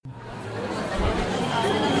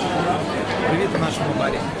нашому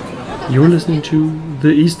барі. You're listening to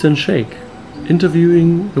The Eastern Shake,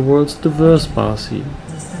 interviewing the world's diverse bar scene,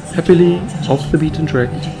 happily off the beaten track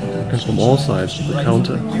and from all sides of the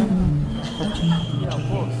counter.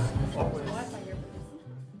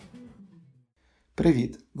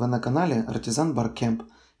 Привіт! Ви на каналі Artisan Bar Camp,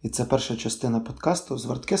 і це перша частина подкасту з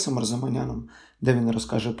Варткесом Арзуманяном, де він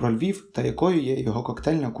розкаже про Львів та якою є його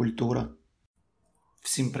коктейльна культура.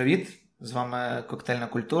 Всім привіт! З вами Коктейльна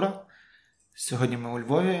культура. Сьогодні ми у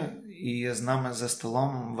Львові і з нами за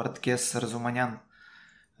столом Варткес Арзуманян,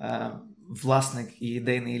 власник і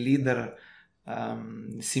ідейний лідер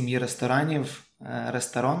сім'ї ресторанів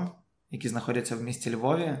 «Ресторан», які знаходяться в місті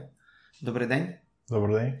Львові. Добрий день!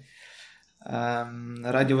 Добрий день!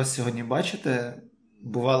 Раді вас сьогодні бачити.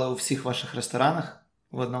 Бували у всіх ваших ресторанах,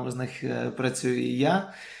 в одному з них працюю і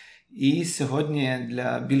я. І сьогодні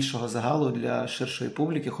для більшого загалу, для ширшої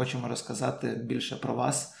публіки хочемо розказати більше про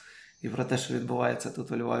вас і про те, що відбувається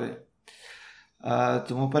тут у Львові.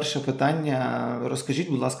 Тому перше питання. Розкажіть,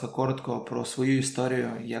 будь ласка, коротко про свою історію,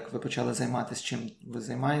 як ви почали займатися, чим ви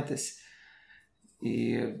займаєтесь і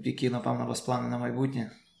які, напевно, у вас плани на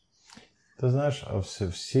майбутнє. Ти знаєш,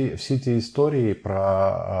 всі ті історії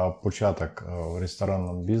про початок в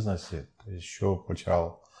ресторанному бізнесі, що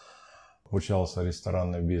почався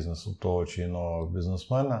ресторанний бізнес у того чи іншого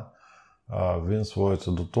бізнесмена, він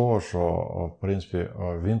сводиться до того, що, в принципі,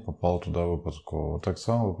 він попав туди випадково. Так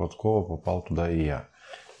само випадково попав туди і я.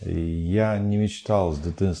 Я не мечтав з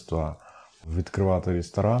дитинства відкривати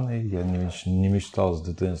ресторани, я не мечтав з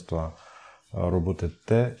дитинства робити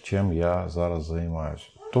те, чим я зараз займаюся.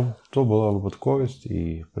 То була випадковість,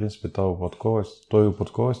 і, в принципі, тої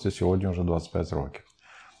випадковості сьогодні вже 25 років.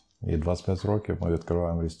 І 25 років ми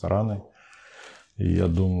відкриваємо ресторани, і я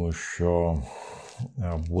думаю, що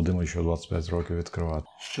будемо ще 25 років відкривати.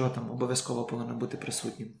 Що там обов'язково повинно бути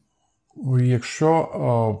присутнім? Якщо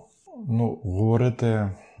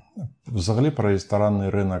говорити взагалі про ресторанний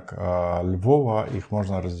ринок Львова, їх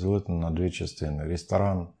можна розділити на дві частини.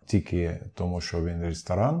 Ресторан тільки тому, що він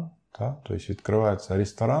ресторан, тобто відкривається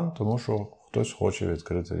ресторан, тому що хтось хоче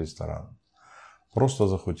відкрити ресторан. Просто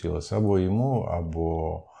захотілося або йому,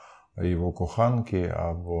 або його коханки,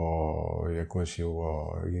 або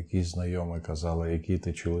якісь знайомі казали, який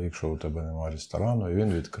ти чоловік, що у тебе немає ресторану, і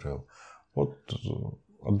він відкрив. От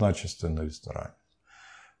одна частина ресторанів.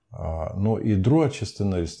 І друга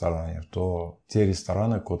частина ресторанів – то ті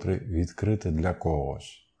ресторани, котрі відкриті для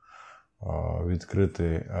когось.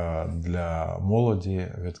 Відкриті для молоді,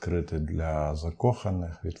 відкриті для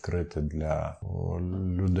закоханих, відкриті для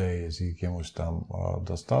людей з якимось там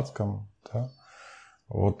достатком.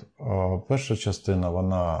 От перша частина,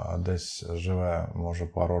 вона десь живе, може,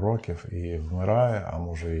 пару років і вмирає, а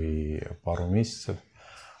може і пару місяців.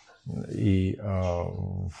 І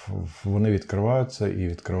вони відкриваються, і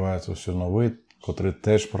відкриваються все нові, котрі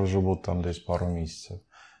теж проживуть там десь пару місяців.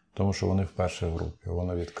 Тому що вони в першій групі.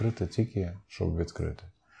 Вони відкриті тільки, щоб відкрити.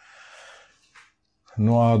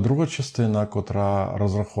 А друга частина, котра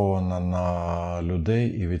розрахована на людей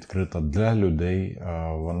і відкрита для людей,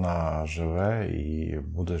 вона живе і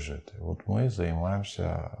буде жити. От ми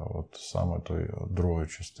займаємося саме тою другою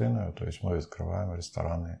частиною, тобто ми відкриваємо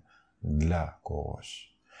ресторани для когось.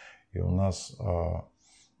 І у нас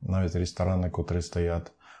навіть ресторани, котрі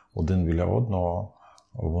стоять один біля одного,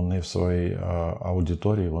 вони в своїй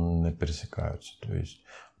аудиторії вони не пересікаються. Тобто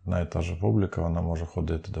одна і та ж публіка, вона може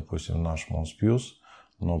ходити, допустим, в наш Монсп'юс,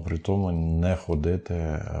 але при тому не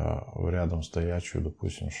ходити рядом стоячою,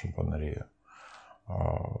 допустим, шампанерію.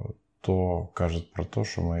 То кажуть про те,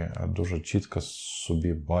 що ми дуже чітко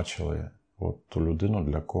собі бачили ту людину,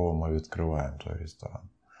 для кого ми відкриваємо той ресторан.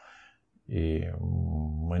 І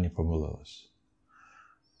ми не помилилися.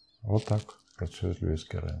 Отак працює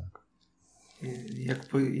львівський ринок.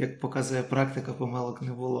 Як показує практика, помилок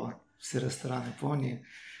не було. Всі ресторани повні,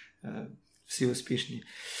 всі успішні.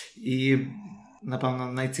 І,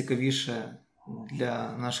 напевно, найцікавіше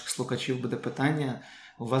для наших слухачів буде питання.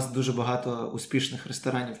 У вас дуже багато успішних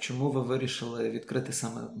ресторанів. Чому ви вирішили відкрити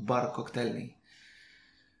саме бар коктейльний?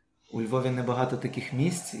 У Львові небагато таких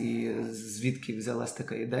місць, і звідки взялась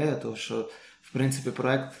така ідея, тому що, в принципі,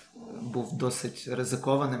 проект був досить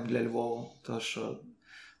ризикованим для Львова, тому що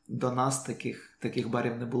до нас таких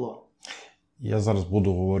барів не було. Я зараз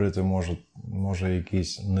буду говорити, може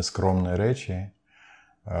якісь нескромні речі.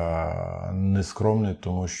 Нескромні,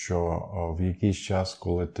 тому що в якийсь час,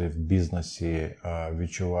 коли ти в бізнесі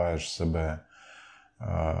відчуваєш себе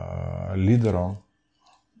лідером,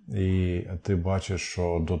 і ти бачиш,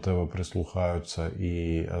 що до тебе прислухаються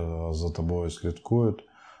і за тобою слідкують,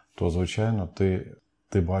 то, звичайно,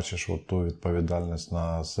 ти бачиш ту відповідальність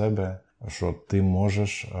на себе що ти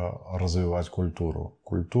можеш розвивати культуру.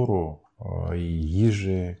 Культуру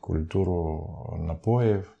їжі, культуру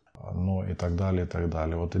напоїв, ну і так далі, і так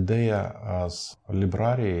далі. От ідея з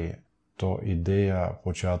лібрарії – то ідея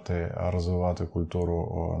почати розвивати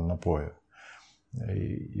культуру напоїв.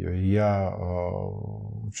 Я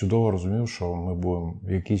чудово розумів, що ми будемо,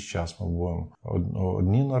 в якийсь час ми будемо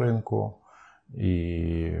одні на ринку, і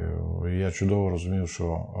я чудово розумів,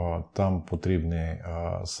 що там потрібні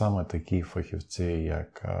саме такі фахівці,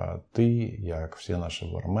 як ти, як всі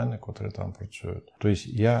наші бармени, котрі там працюють. Тобто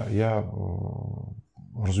я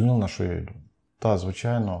розумів, на що я йду. Та,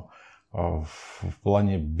 звичайно, в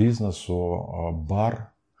плані бізнесу бар,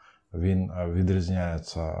 він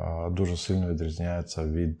відрізняється, дуже сильно відрізняється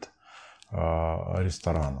від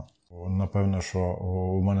ресторану. Напевно, що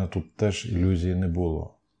у мене тут теж ілюзій не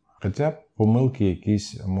було. Хоча помилки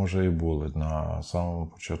якісь, може, і були на самому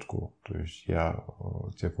початку. Тобто я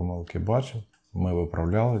ті помилки бачив, ми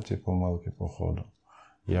виправляли ті помилки по ходу.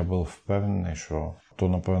 Я був впевнений, що то,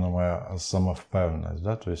 напевно, моя самовпевненість,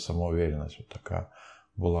 да? Тобто самоуверенність така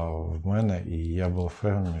була в мене, і я був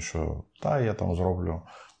впевнений, що я там зроблю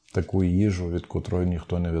таку їжу, від котрої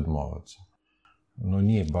ніхто не відмовиться. Ну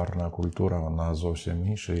ні, барна культура, вона зовсім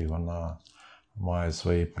інша, і вона має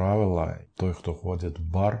свої правила. Той, хто ходить в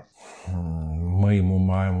бар, ми йому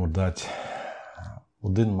маємо дати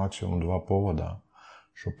один, максимум 2 поводи,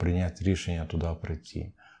 щоб прийняти рішення туди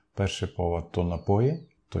прийти. Перший повод – то напої,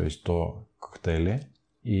 тобто то коктейлі.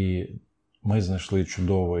 І ми знайшли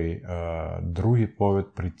чудовий другий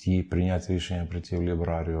повод прийняти рішення прийти в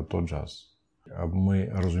лібрарію – то джаз.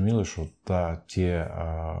 Ми розуміли, що ті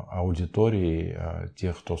аудиторії, ті,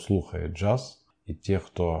 хто слухає джаз, і ті,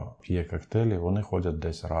 хто п'є коктейлі, вони ходять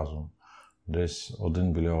десь разом, десь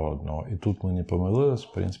один біля одного. І тут ми не помилились,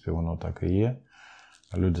 в принципі, воно так і є.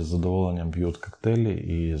 Люди з задоволенням п'ють коктейлі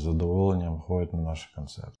і з задоволенням ходять на наші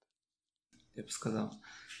концерти. Я б сказав,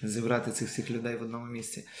 зібрати цих всіх людей в одному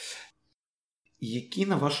місці. Які,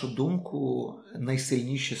 на вашу думку,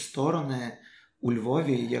 найсильніші сторони у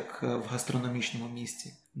Львові, як в гастрономічному місті?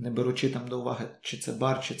 Не беручи там до уваги, чи це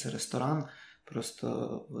бар, чи це ресторан,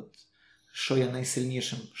 просто що є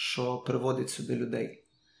найсильнішим, що приводить сюди людей?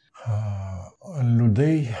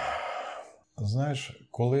 Людей, знаєш,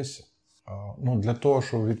 колись, для того,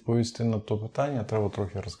 щоб відповісти на то питання, треба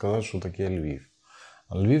трохи розказати, що таке Львів.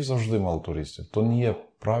 Львів завжди мав туристів. То не є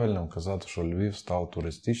правильним казати, що Львів став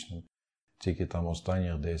туристичним тільки там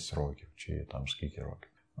останніх 10 років, чи там скільки років.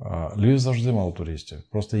 Львів завжди мав туристів,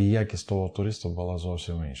 просто і якість того туриста була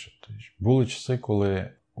зовсім інша. Були часи, коли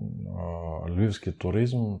львівський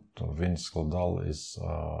туризм, він складав із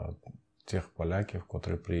тих поляків,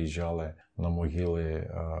 котрі приїжджали на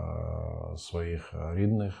могили своїх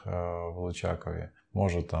рідних в Личакові.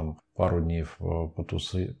 Може там пару днів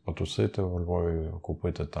потусити в Львові,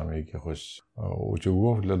 купити там якихось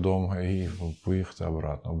утюгов для дому і поїхати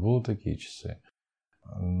обратно. Були такі часи.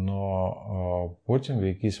 Но потім в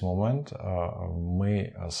якийсь момент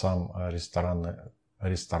ми сам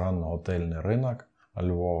ресторанно-готельний ринок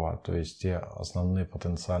Львова, тобто ті основні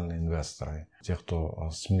потенціальні інвестори, ті, хто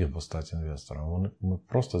зміг би стати інвестором, ми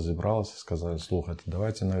просто зібралися і сказали: слухайте,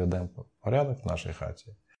 давайте наведемо порядок в нашій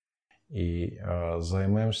хаті і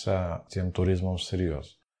займемося цим туризмом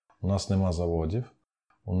всерйоз. У нас нема заводів,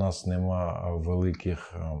 у нас нема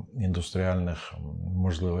великих індустріальних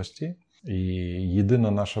можливостей, і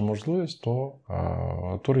єдина наша можливість – то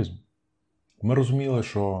туризм. Ми розуміли,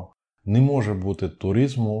 що не може бути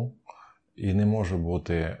туризму і не може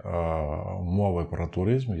бути мови про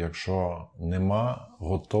туризм, якщо нема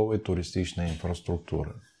готової туристичної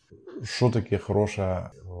інфраструктури. Що таке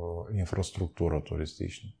хороша інфраструктура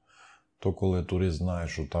туристична? То коли турист знає,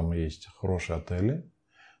 що там є хороші готелі,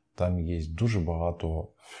 там є дуже багато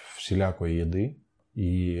всілякої їди,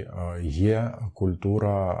 і є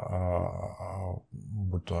культура,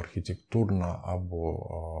 будь-то архітектурна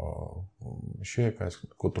або ще якась,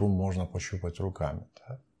 котру можна пощупати руками.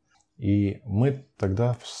 Так? І ми тоді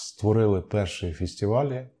створили перші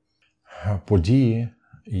фестивалі, події,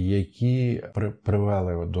 які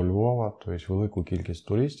привели до Львова, тобто велику кількість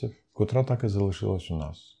туристів, котра так і залишилась у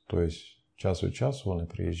нас. Тобто час від часу вони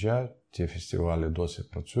приїжджають, ті фестивалі досі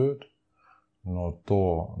працюють, але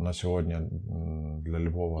то на сьогодні для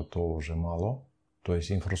Львова то вже мало.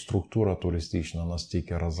 Тобто інфраструктура туристична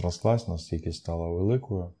настільки розрослась, настільки стала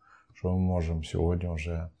великою, що ми можемо сьогодні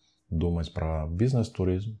вже думати про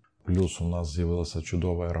бізнес-туризм. Плюс у нас з'явився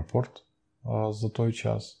чудовий аеропорт за той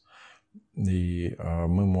час. І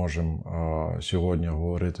ми можемо сьогодні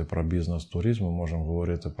говорити про бізнес-туризм, ми можемо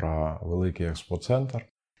говорити про великий експоцентр.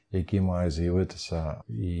 який має з'явитися,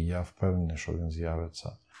 і я впевнений, що він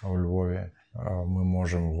з'явиться у Львові. Ми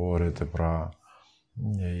можемо говорити про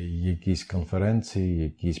якісь конференції,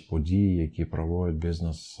 якісь події, які проводить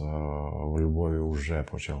бізнес у Львові, вже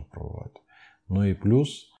почав проводити. Ну і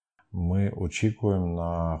плюс ми очікуємо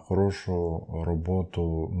на хорошу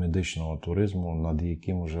роботу медичного туризму, над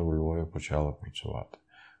яким вже у Львові почали працювати.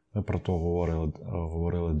 Ми про це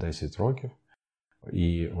говорили 10 років,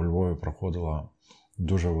 і у Львові проходила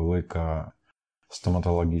дуже велика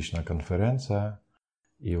стоматологічна конференція,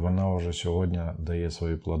 і вона вже сьогодні дає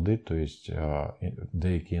свої плоди, тобто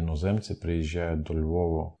деякі іноземці приїжджають до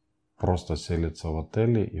Львова, просто селяться в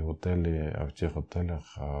готелі, і в тих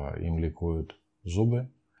готелях їм лікують зуби.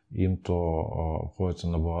 Їм то обходиться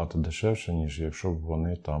набагато дешевше, ніж якщо б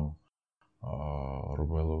вони там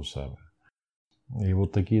робили у себе. І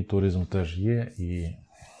от такий туризм теж є, і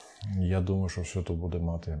я думаю, що все це буде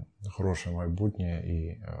мати хороше майбутнє,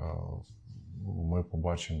 і ми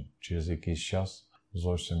побачимо через якийсь час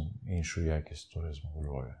зовсім іншу якість туризму у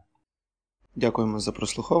Львові. Дякуємо за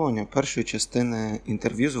прослуховування першої частини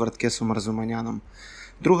інтерв'ю з Вардкесом Арзуманяном.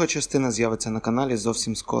 Друга частина з'явиться на каналі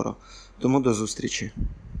зовсім скоро, тому до зустрічі.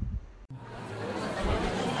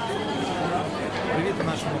 Привіт у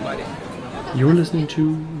нашому барі. You're listening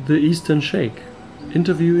to The Eastern Shake,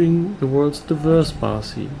 interviewing the world's diverse bar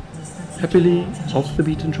scene, happily off the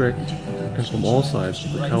beaten track and from all sides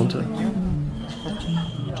of the counter.